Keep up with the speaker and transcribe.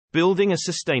Building a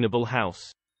sustainable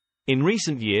house. In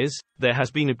recent years, there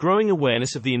has been a growing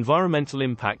awareness of the environmental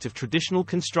impact of traditional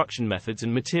construction methods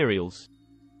and materials.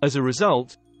 As a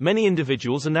result, many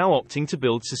individuals are now opting to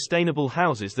build sustainable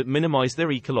houses that minimize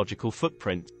their ecological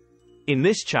footprint. In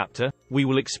this chapter, we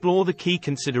will explore the key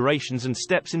considerations and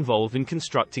steps involved in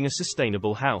constructing a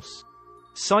sustainable house.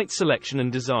 Site selection and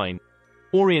design.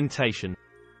 Orientation.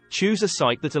 Choose a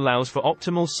site that allows for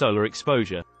optimal solar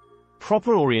exposure.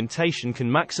 Proper orientation can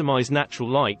maximize natural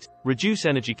light, reduce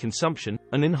energy consumption,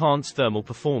 and enhance thermal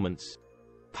performance.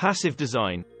 Passive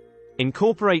design.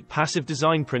 Incorporate passive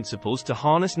design principles to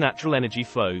harness natural energy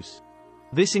flows.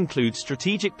 This includes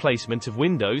strategic placement of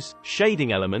windows,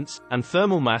 shading elements, and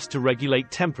thermal mass to regulate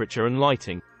temperature and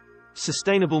lighting.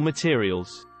 Sustainable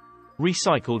materials.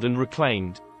 Recycled and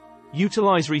reclaimed.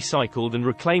 Utilize recycled and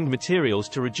reclaimed materials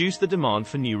to reduce the demand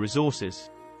for new resources.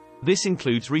 This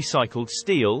includes recycled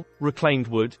steel, reclaimed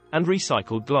wood, and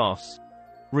recycled glass.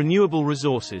 Renewable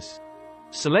resources.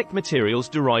 Select materials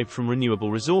derived from renewable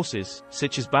resources,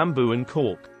 such as bamboo and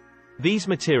cork. These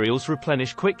materials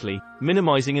replenish quickly,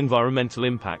 minimizing environmental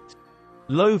impact.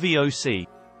 Low VOC.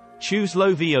 Choose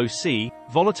low VOC,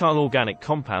 volatile organic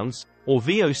compounds, or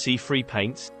VOC-free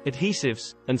paints,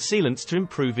 adhesives, and sealants to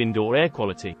improve indoor air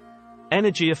quality.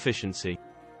 Energy efficiency.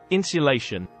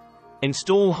 Insulation.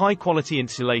 Install high-quality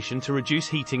insulation to reduce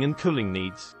heating and cooling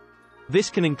needs.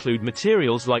 This can include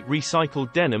materials like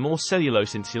recycled denim or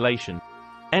cellulose insulation.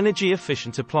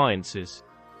 Energy-efficient appliances.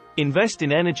 Invest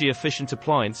in energy-efficient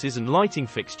appliances and lighting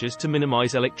fixtures to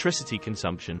minimize electricity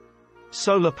consumption.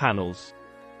 Solar panels.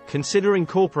 Consider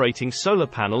incorporating solar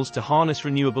panels to harness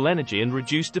renewable energy and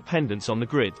reduce dependence on the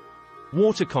grid.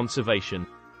 Water conservation.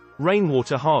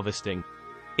 Rainwater harvesting.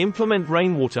 Implement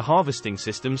rainwater harvesting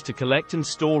systems to collect and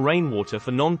store rainwater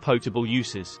for non-potable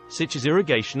uses, such as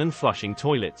irrigation and flushing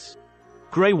toilets.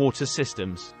 Greywater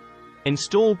systems.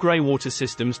 Install greywater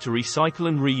systems to recycle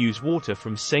and reuse water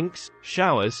from sinks,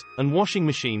 showers, and washing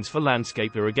machines for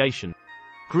landscape irrigation.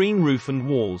 Green roof and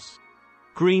walls.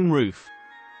 Green roof.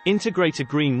 Integrate a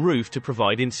green roof to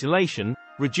provide insulation,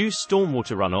 reduce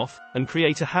stormwater runoff, and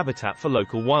create a habitat for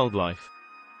local wildlife.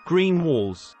 Green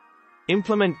walls.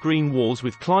 Implement green walls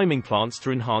with climbing plants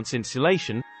to enhance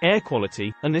insulation, air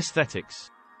quality, and aesthetics.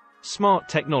 Smart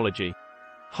technology.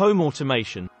 Home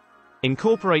automation.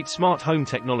 Incorporate smart home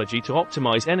technology to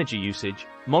optimize energy usage,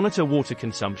 monitor water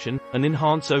consumption, and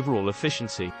enhance overall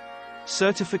efficiency.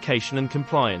 Certification and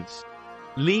compliance.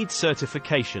 LEED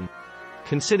certification.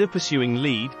 Consider pursuing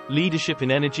LEED, Leadership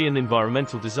in Energy and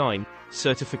Environmental Design,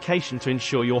 certification to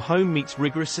ensure your home meets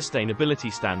rigorous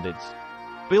sustainability standards.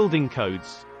 Building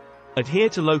codes. Adhere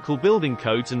to local building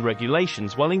codes and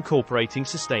regulations while incorporating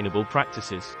sustainable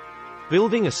practices.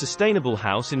 Building a sustainable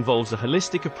house involves a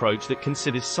holistic approach that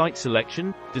considers site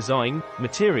selection, design,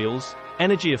 materials,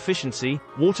 energy efficiency,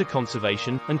 water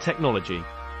conservation, and technology.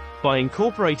 By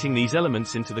incorporating these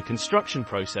elements into the construction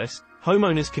process,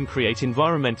 homeowners can create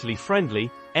environmentally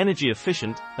friendly, energy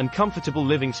efficient, and comfortable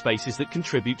living spaces that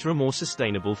contribute to a more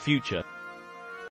sustainable future.